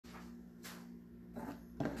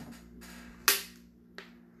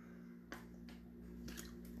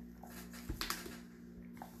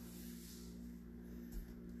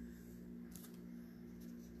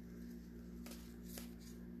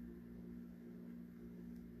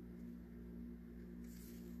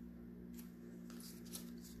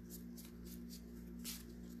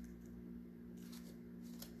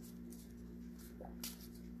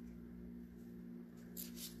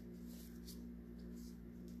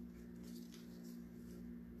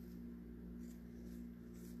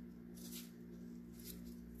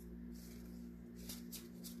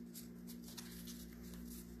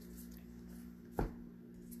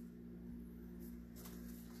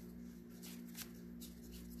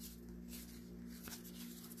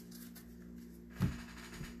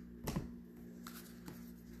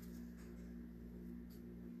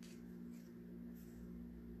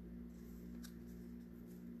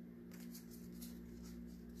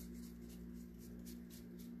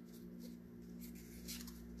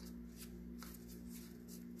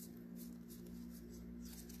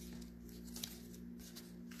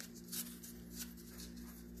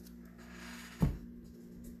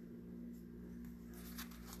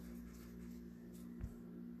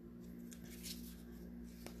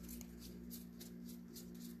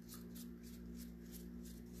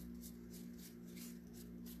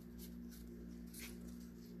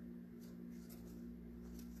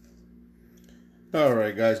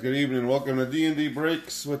Alright guys, good evening. Welcome to D&D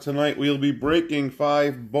Breaks, where tonight we'll be breaking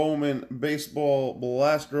 5 Bowman Baseball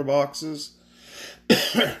blaster boxes.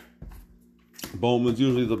 Bowman's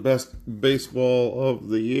usually the best baseball of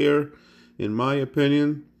the year, in my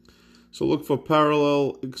opinion. So look for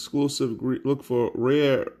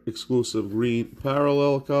rare exclusive green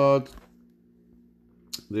parallel cards.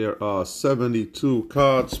 There are 72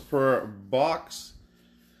 cards per box.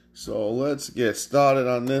 So let's get started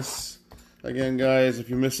on this. Again, guys, if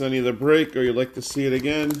you miss any of the break or you'd like to see it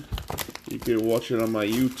again, you can watch it on my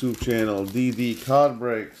YouTube channel, DD Card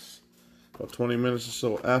Breaks, about 20 minutes or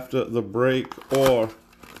so after the break, or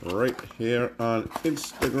right here on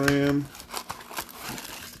Instagram.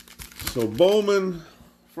 So Bowman,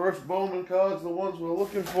 first Bowman cards, the ones we're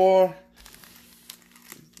looking for,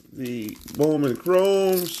 the Bowman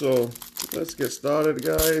Chrome. So let's get started,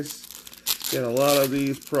 guys. Again, a lot of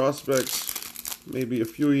these prospects maybe a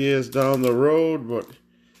few years down the road, but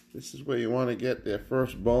this is where you want to get their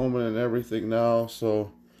first Bowman and everything now.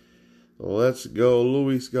 So let's go.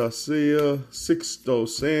 Luis Garcia, Sixto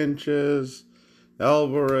Sanchez,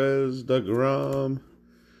 Alvarez, DeGrom,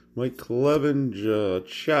 Mike Clevenger,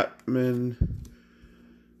 Chapman,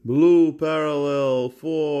 blue parallel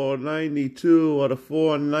 492 out of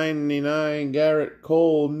 499, Garrett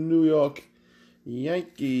Cole, New York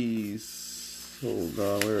Yankees. Hold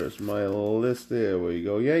on, where is my list? There we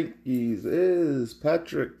go. Yankees is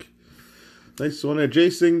Patrick. Nice one there.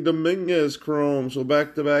 Jason Dominguez Chrome. So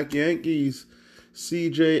back-to-back Yankees.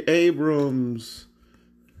 CJ Abrams.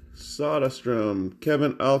 Soderstrom.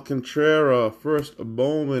 Kevin Alcantara. First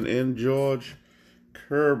Bowman and George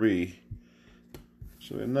Kirby.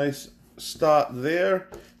 So a nice start there.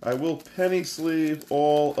 I will penny sleeve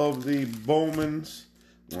all of the Bowmans.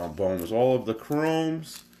 Well, Bowmans. All of the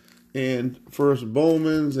Chromes. And first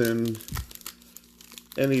Bowmans, and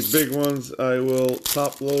any big ones I will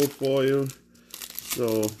top load for you.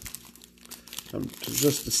 So I'm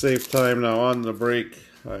just to save time now on the break.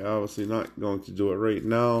 I obviously not going to do it right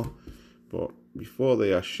now, but before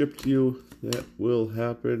they are shipped to you, that will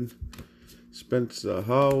happen. Spencer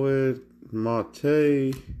Howard,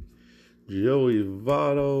 Marte, Joey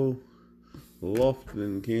Votto,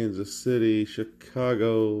 Lofton, Kansas City,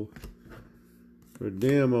 Chicago,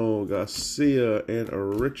 Rodamo, Garcia, and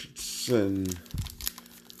Richardson.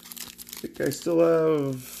 I think I still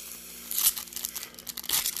have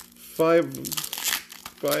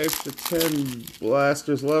 5 to 10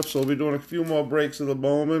 blasters left, so I'll be doing a few more breaks of the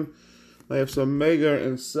Bowman. I have some Mega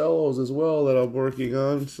and Cellos as well that I'm working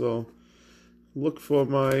on, so look for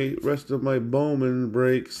my rest of my Bowman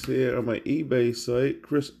breaks here on my eBay site.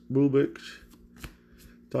 Chris Bubik,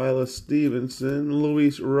 Tyler Stevenson,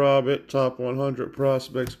 Luis Robert, top 100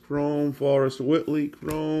 prospects Chrome, Forrest Whitley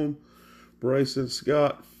Chrome, Bryson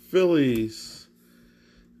Scott, Phillies,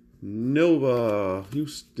 Nova,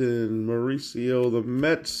 Houston, Mauricio, the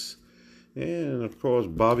Mets, and of course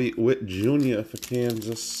Bobby Witt Jr. for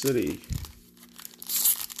Kansas City.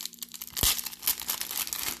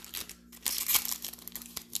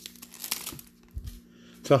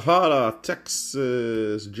 Tejada,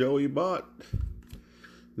 Texas, Joey Bott,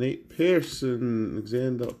 Nate Pearson,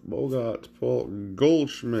 Alexander Bogart, Paul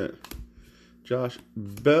Goldschmidt, Josh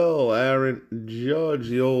Bell, Aaron Judge,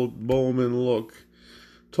 the old Bowman look,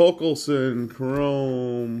 Torkelson,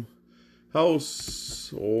 Chrome,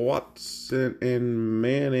 House, Watson, and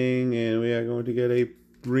Manning. And we are going to get a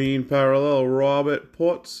green parallel, Robert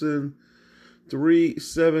Portson,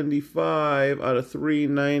 375 out of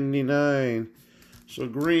 399. So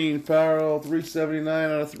green parallel, 379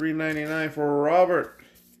 out of 399 for Robert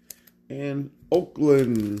and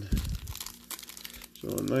Oakland. So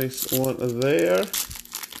a nice one there.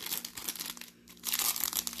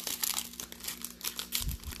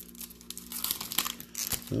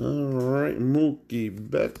 Alright,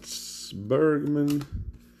 Mookie Betts, Bergman,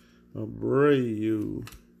 Abreu,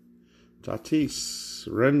 Tatis,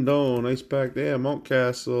 Rendon, nice pack there,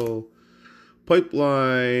 Mountcastle,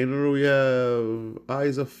 Pipeline. What do we have?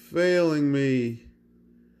 Eyes are failing me.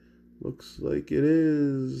 Looks like it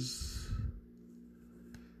is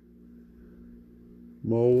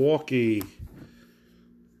Milwaukee,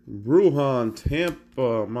 Brujan,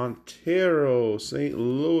 Tampa, Montero, St.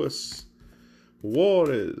 Louis,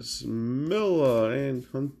 Waters, Miller, and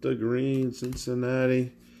Hunter Green,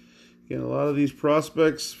 Cincinnati. Again, a lot of these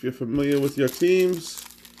prospects, if you're familiar with your teams,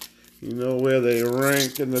 you know where they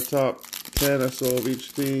rank in the top 10 or so of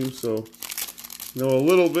each team. So, you know a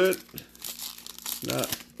little bit.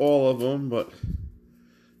 Not all of them, but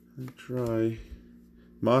I try.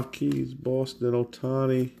 Marquise, Boston,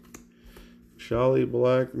 Ohtani, Charlie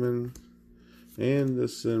Blackmon,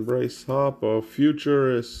 Anderson, Bryce Harper,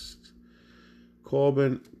 Futurist,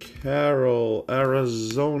 Corbin Carroll,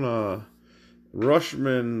 Arizona,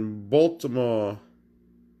 Rushman, Baltimore.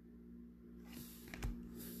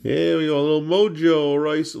 Here we go, a little mojo.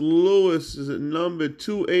 Rice Lewis is at number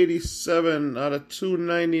 287 out of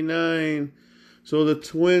 299. So the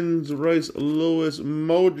Twins, Rice Lewis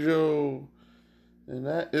mojo. And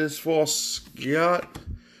that is for Scott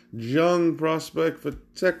Jung, prospect for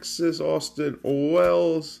Texas, Austin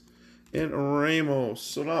Wells, and Ramos.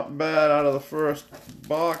 So not bad out of the first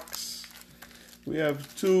box. We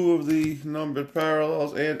have 2 of the numbered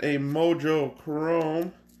parallels and a mojo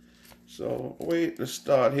chrome. So wait to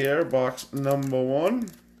start here, box number 1.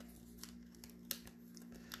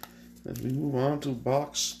 As we move on to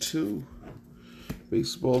box 2.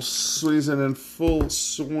 Baseball season in full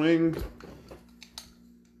swing.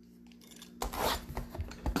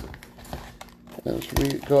 As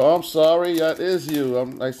we go, I'm sorry, that is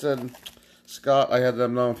you. I said Scott, I had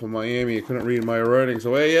them down for Miami. You couldn't read my writing.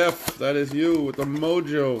 So AF, that is you with the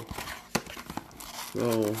mojo.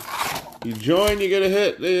 So you join, you get a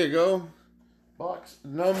hit. There you go. Box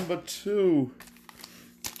number 2.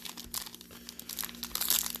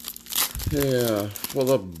 Yeah, for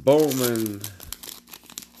the Bowman.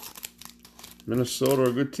 Minnesota,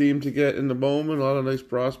 a good team to get in the Bowman. A lot of nice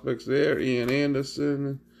prospects there. Ian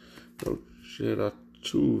Anderson.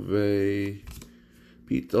 Altuve,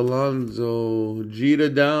 Pete Alonso, Jeter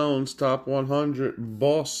Downs, top 100,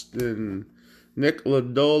 Boston, Nick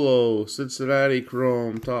Lodolo, Cincinnati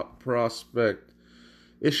Chrome, top prospect,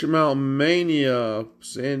 Ishmael Mania,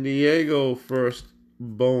 San Diego, first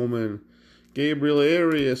Bowman, Gabriel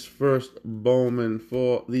Arias, first Bowman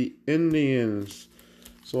for the Indians.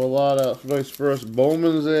 So a lot of nice first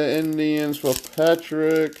Bowmans there, Indians for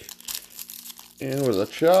Patrick. And with the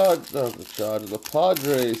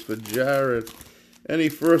Padres for Jared. Any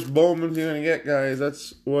first Bowmans you're going to get, guys,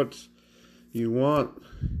 that's what you want.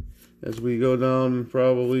 As we go down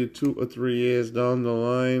probably 2 or 3 years down the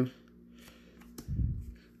line.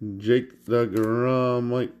 Jake DeGrom,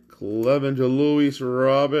 Mike Clevenger, Luis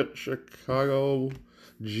Robert, Chicago,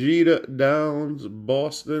 Jeter Downs,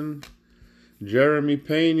 Boston, Jeremy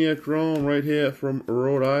Pena, Chrome, right here from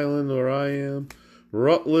Rhode Island, where I am,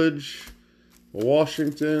 Rutledge,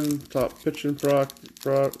 Washington, top pitching prospect.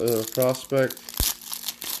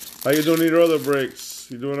 How you doing in your other breaks?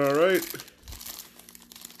 You doing all right?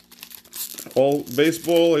 All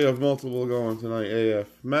baseball, you have multiple going tonight, AF.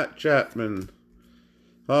 Matt Chapman,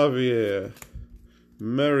 Javier,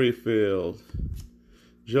 Merrifield,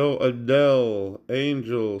 Joe Adele,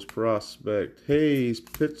 Angels prospect, Hayes,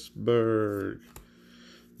 Pittsburgh,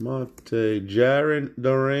 Monte, Jarren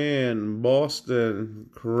Duran, Boston,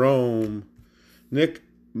 Chrome, Nick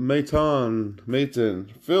Maton,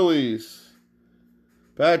 Phillies,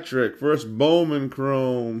 Patrick, first Bowman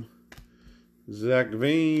Chrome, Zach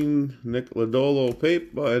Veen, Nick Lodolo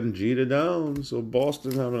paper, and Jeter Downs. So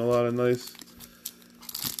Boston having a lot of nice.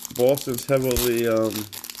 Boston's heavily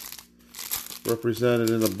represented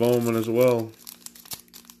in the Bowman as well.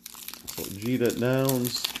 So Jeter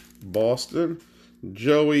Downs, Boston,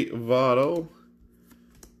 Joey Votto,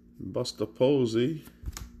 Buster Posey,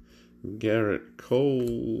 Garrett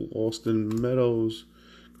Cole, Austin Meadows,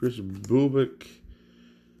 Chris Bubik,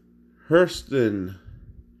 Hurston,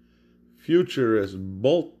 Futurist,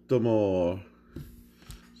 Baltimore.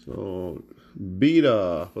 So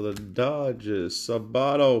Beta for the Dodgers,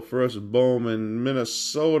 Sabato, first Bowman,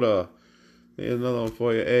 Minnesota. Here's another one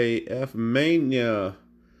for you, AF Mania,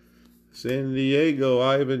 San Diego,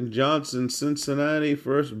 Ivan Johnson, Cincinnati,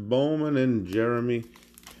 first Bowman, and Jeremy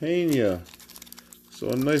Pena. So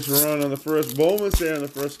a nice run on the first Bowmans there in the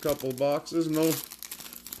first couple boxes. No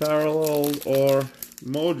parallels or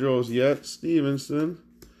mojos yet. Stevenson,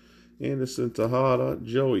 Anderson Tejada,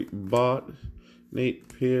 Joey Bott,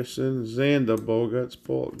 Nate Pearson, Xander Bogaerts,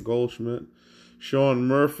 Paul Goldschmidt, Sean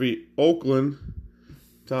Murphy, Oakland,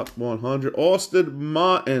 top 100. Austin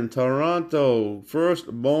Martin, Toronto, first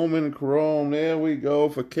Bowman Chrome. There we go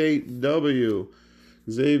for KW.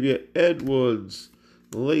 Xavier Edwards,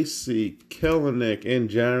 Lacey Kellenick, and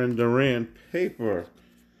Jarren Duran paper.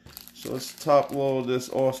 So let's top load this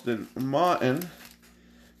Austin Martin.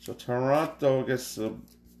 So Toronto gets the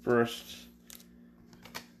first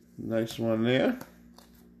nice one there.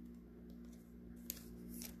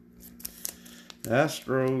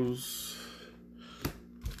 Astros,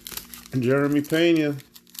 Jeremy Pena.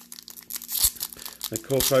 I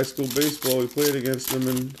coached high school baseball. We played against them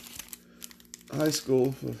in high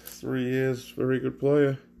school for 3 years. Very good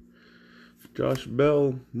player. Josh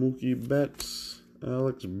Bell, Mookie Betts,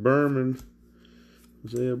 Alex Berman,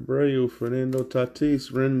 Jose Abreu, Fernando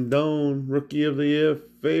Tatis, Rendon, Rookie of the Year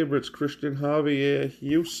favorites, Christian Javier,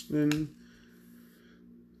 Houston,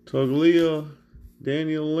 Toglia,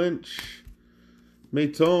 Daniel Lynch,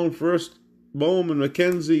 Maytone, first Bowman,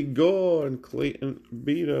 Mackenzie Gore, and Clayton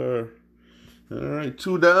Beater. All right,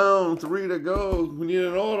 2 down, 3 to go. We need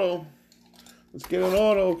an auto. Let's get an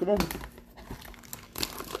auto. Come on.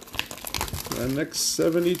 And next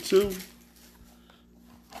 72.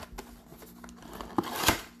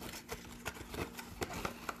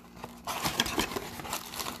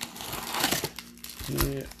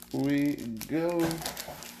 Here we go.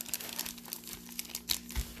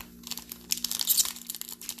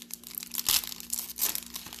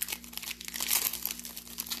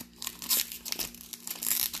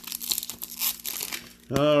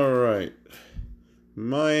 All right.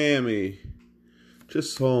 Miami.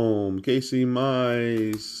 Chisholm, Casey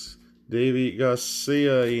Mize, Davey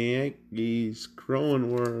Garcia, Yankees,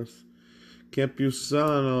 Cronenworth,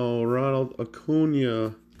 Campusano, Ronald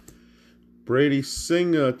Acuna, Brady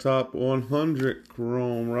Singer, top 100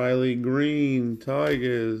 Chrome, Riley Green,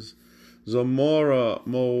 Tigers, Zamora,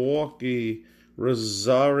 Milwaukee,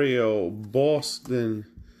 Rosario, Boston,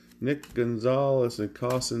 Nick Gonzalez, and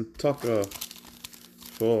Carson Tucker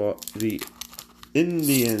for the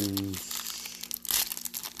Indians.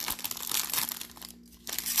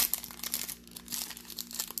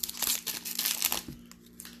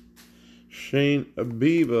 Shane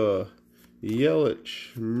Bieber,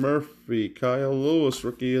 Yelich, Murphy, Kyle Lewis,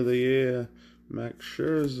 Rookie of the Year, Max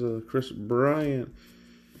Scherzer, Chris Bryant,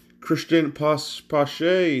 Christian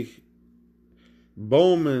Pache,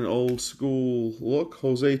 Bowman, old school look,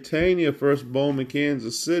 Jose Tena, first Bowman,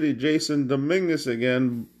 Kansas City, Jason Dominguez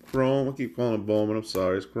again, Chrome, I keep calling him Bowman, I'm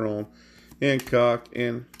sorry, it's Chrome, Hancock,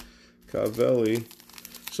 and Cavelli.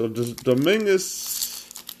 So just Dominguez,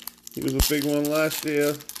 he was a big one last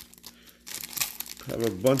year. Have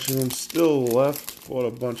a bunch of them still left. Bought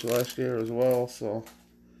a bunch last year as well, so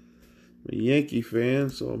I'm a Yankee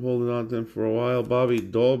fan, so I'm holding on to him for a while. Bobby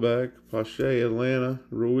Dahlbeck, Pache, Atlanta,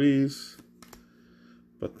 Ruiz,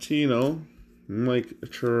 Patino, Mike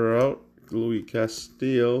Trout, Louis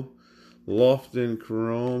Castillo, Lofton,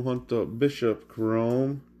 Chrome, Hunter Bishop,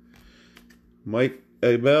 Chrome, Mike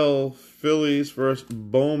Abel, Phillies, first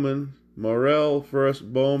Bowman, Morel,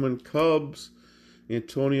 first Bowman, Cubs,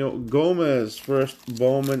 Antonio Gomez, first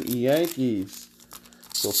Bowman, Yankees.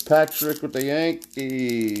 So Patrick with the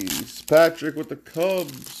Yankees. Patrick with the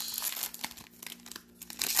Cubs.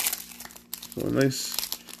 So a nice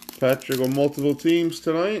Patrick on multiple teams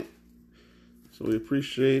tonight. So we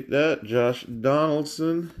appreciate that. Josh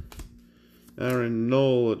Donaldson. Aaron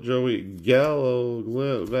Nola, Joey Gallo,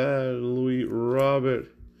 Louis Robert,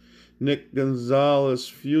 Nick Gonzalez,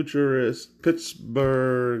 Futurist,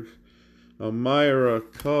 Pittsburgh, Amira,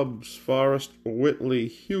 Cubs, Forrest Whitley,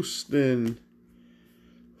 Houston,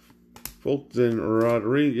 Fulton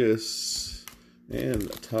Rodriguez,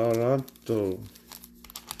 and Toronto.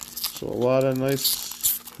 So a lot of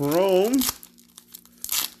nice Chrome.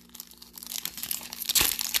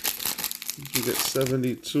 You get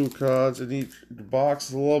 72 cards in each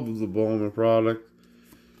box. Love the Bowman product.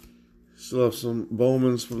 Still have some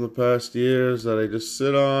Bowmans from the past years that I just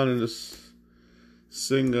sit on and just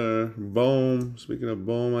Singer, Bohm. Speaking of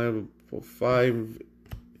Bohm, I have a 5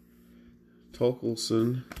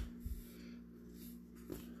 Torkelson,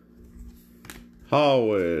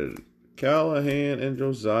 Howard, Callahan, and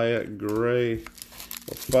Josiah Gray.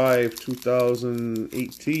 A 5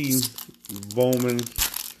 2018 Bowman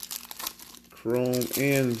Chrome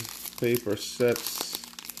and paper sets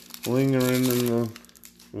lingering in the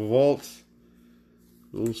vault.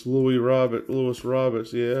 Lewis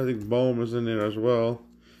Roberts, yeah, I think Bowman's in there as well.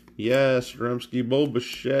 Yes, Remsky, Bo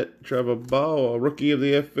Bichette, Trevor Bauer, Rookie of the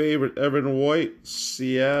Year favorite, Evan White,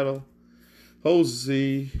 Seattle,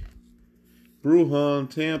 Jose, Bruhan,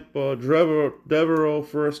 Tampa, Devereaux,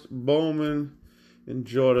 first Bowman, and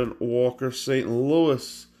Jordan Walker, St.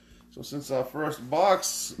 Louis. So since our first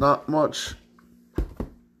box, not much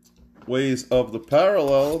ways of the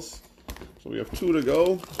parallels. So we have 2 to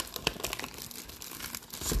go.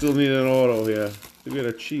 Still need an auto here. We got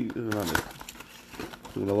a cheat. Doing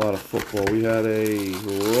a lot of football. We had a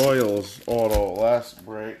Royals auto last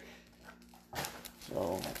break.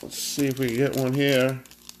 So let's see if we can get one here.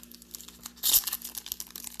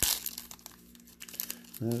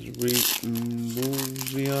 As we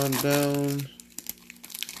move on down.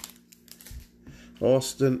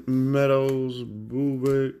 Austin Meadows,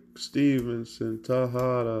 Bubik, Stevenson,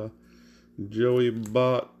 Tejada, Joey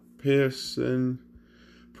Bott, Pearson,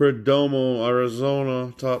 Perdomo,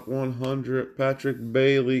 Arizona, top 100, Patrick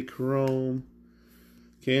Bailey, Chrome,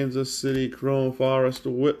 Kansas City Chrome, Forrest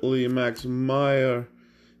Whitley, Max Meyer,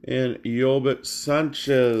 and Yobit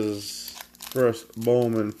Sanchez. First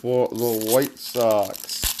Bowman for the White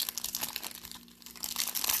Sox.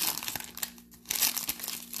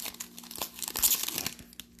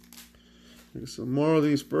 Some more of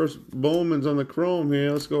these first Bowmans on the Chrome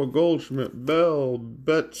here. Let's go Goldschmidt, Bell,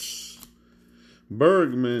 Betts,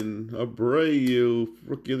 Bergman, Abreu,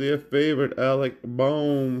 rookie of their favorite, Alec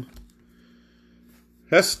Bohm,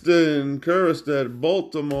 Heston, Kjerstad,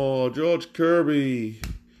 Baltimore, George Kirby,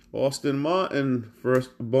 Austin Martin,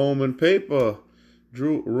 first Bowman paper,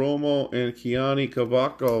 Drew Romo, and Keani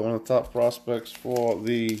Cavaco, one of the top prospects for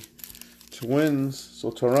the Twins.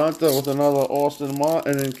 So Toronto with another Austin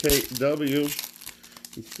Martin and KW.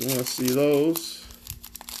 If you want to see those.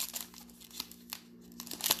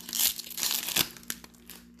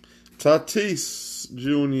 Tatis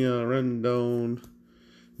Jr., Rendon,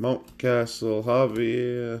 Mountcastle,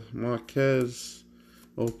 Javier, Marquez,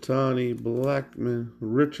 Otani, Blackman,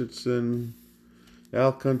 Richardson,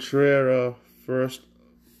 Alcantara, first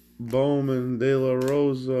Bowman, De La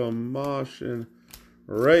Rosa, Marsh, and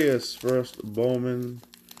Reyes, first Bowman,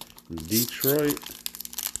 Detroit.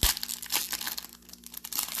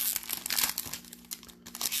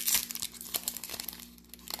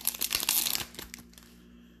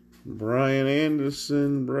 Brian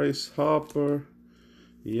Anderson, Bryce Harper,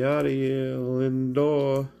 Yadier,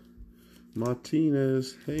 Lindor,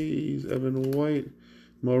 Martinez, Hayes, Evan White,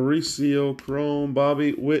 Mauricio Chrome,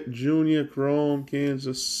 Bobby Witt Jr. Chrome,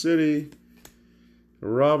 Kansas City,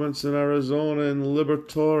 Robinson, Arizona, and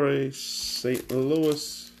Liberatore, St.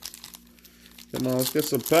 Louis. Come on, let's get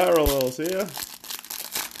some parallels here.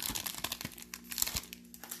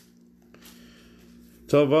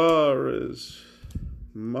 Tavares,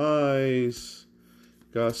 Mize,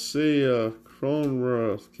 Garcia,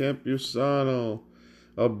 Cronenworth, Campusano,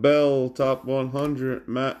 Abel, top 100,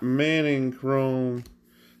 Matt Manning, Chrome,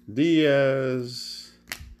 Diaz,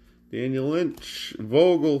 Daniel Lynch,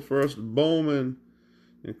 Vogel, first Bowman,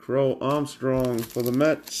 and Crow Armstrong for the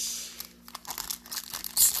Mets.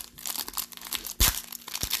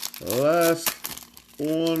 The last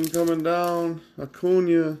one coming down,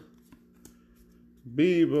 Acuna,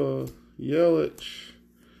 Bieber, Yelich,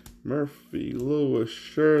 Murphy, Lewis,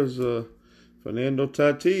 Scherzer, Fernando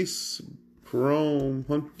Tatis, Chrome,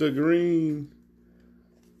 Hunter Green.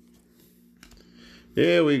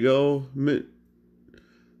 There we go.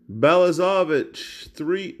 Balazovic,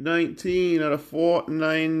 319 out of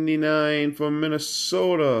 499 for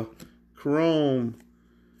Minnesota. Chrome,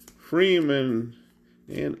 Freeman,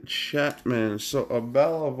 and Chapman. So a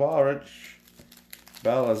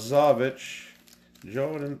Balazovic,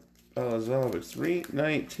 Jordan Balazovic,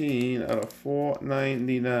 319 out of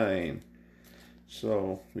 499.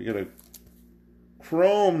 So we got a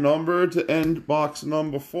Chrome number to end box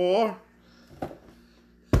number 4.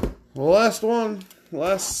 The last one,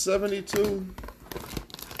 last 72.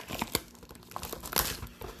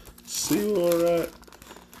 Let's see where we're at.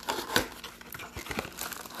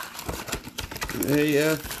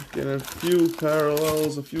 AF, getting a few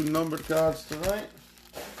parallels, a few numbered cards tonight.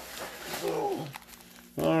 Oh.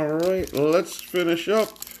 Alright, let's finish up.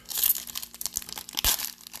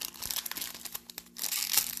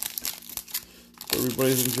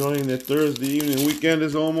 Everybody's enjoying their Thursday evening. Weekend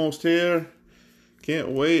is almost here. Can't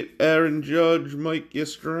wait. Aaron Judge, Mike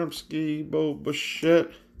Yastrzemski, Bo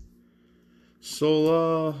Bichette,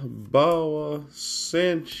 Sola, Bauer,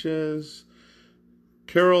 Sanchez,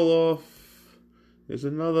 Kirilloff. There's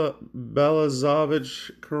another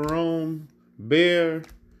Balazovic, Chrome, Bear,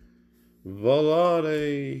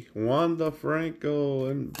 Valade, Wanda Franco,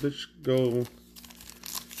 and Bichko.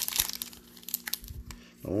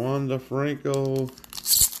 Wanda Franco,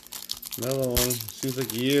 another one. Seems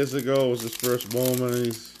like years ago was his first Bowman, and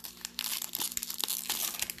he's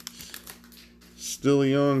still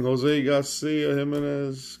young. Jose Garcia,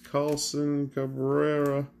 Jimenez, Carlson,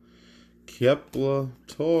 Cabrera, Kepler,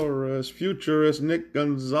 Torres, Futurist, Nick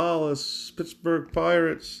Gonzalez, Pittsburgh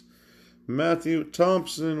Pirates, Matthew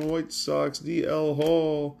Thompson, White Sox, D.L.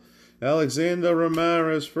 Hall, Alexander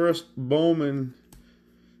Ramirez, first Bowman,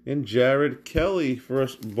 and Jared Kelly,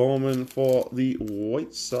 first Bowman for the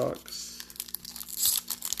White Sox.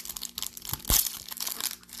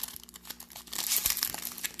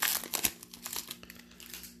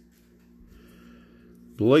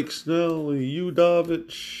 Blake Snell,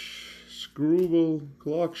 Udovich, Struble,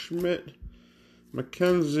 Clark Schmidt,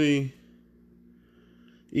 McKenzie,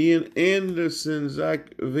 Ian Anderson,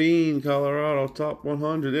 Zach Veen, Colorado, top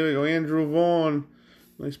 100. There we go. Andrew Vaughn,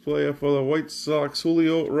 nice player for the White Sox.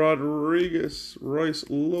 Julio Rodriguez, Royce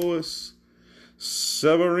Lewis,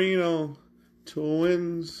 Severino,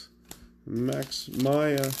 Twins, Max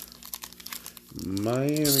Meyer,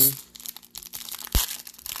 Miami.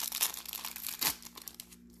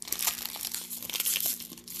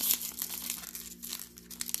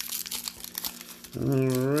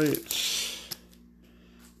 Alright.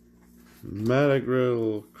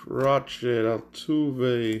 Madrigal, Crotchet,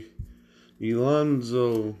 Altuve,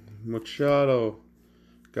 Alonso, Machado,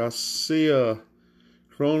 Garcia,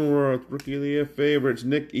 Cronenworth, Rookie of the Year favorites,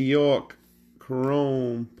 Nick York,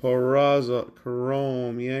 Chrome, Peraza,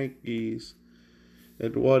 Chrome, Yankees,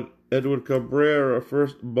 Edward Cabrera,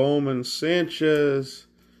 first Bowman, Sanchez,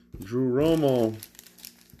 Drew Romo.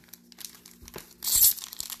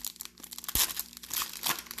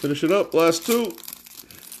 Finish it up, last two.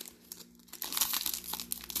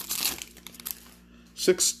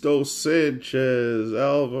 Sixto Sanchez,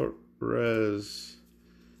 Alvarez,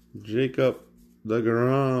 Jacob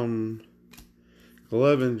DeGrom,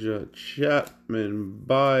 Clevenger, Chapman,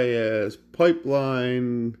 Baez,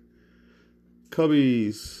 Pipeline,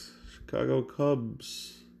 Cubbies, Chicago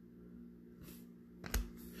Cubs,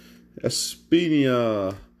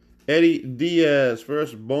 Espina, Eddie Diaz,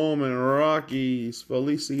 first Bowman, Rockies,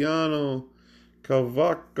 Feliciano,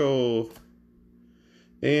 Cavaco,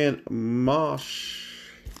 and Mosh.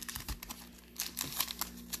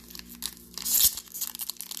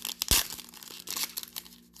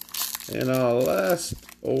 And our last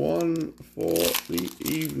one for the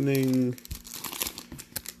evening,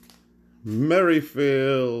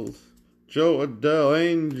 Merrifield, Joe Adele,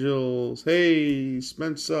 Angels, Hayes,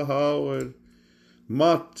 Spencer Howard,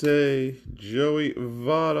 Mate, Joey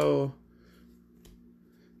Votto,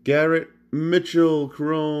 Garrett Mitchell,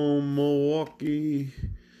 Chrome, Milwaukee,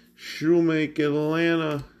 Shoemaker,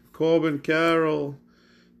 Atlanta, Corbin Carroll,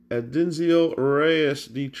 Adinzio Reyes,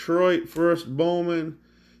 Detroit, first Bowman,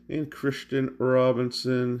 and Christian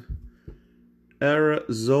Robinson,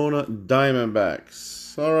 Arizona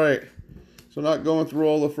Diamondbacks. All right, so not going through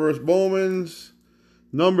all the first Bowmans.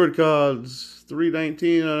 Numbered cards,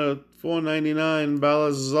 319 out of 499,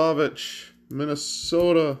 Balazovich,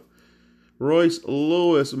 Minnesota. Royce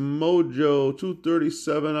Lewis, Mojo,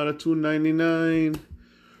 237 out of 299.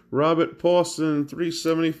 Robert Paulson,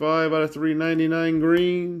 375 out of 399,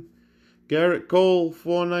 green. Garrett Cole,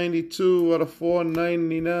 492 out of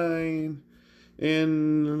 499.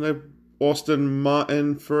 And Austin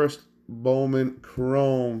Martin, first Bowman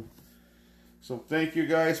Chrome. So thank you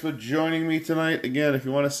guys for joining me tonight. Again, if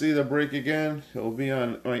you want to see the break again, it'll be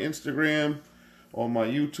on my Instagram or my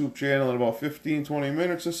YouTube channel in about 15-20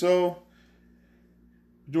 minutes or so.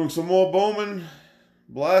 Doing some more Bowman,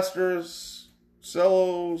 blasters,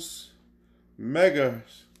 cellos,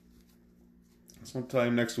 megas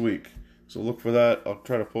sometime next week. So look for that. I'll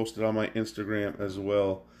try to post it on my Instagram as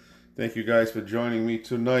well. Thank you guys for joining me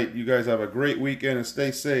tonight. You guys have a great weekend and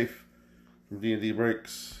stay safe from D&D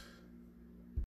Breaks.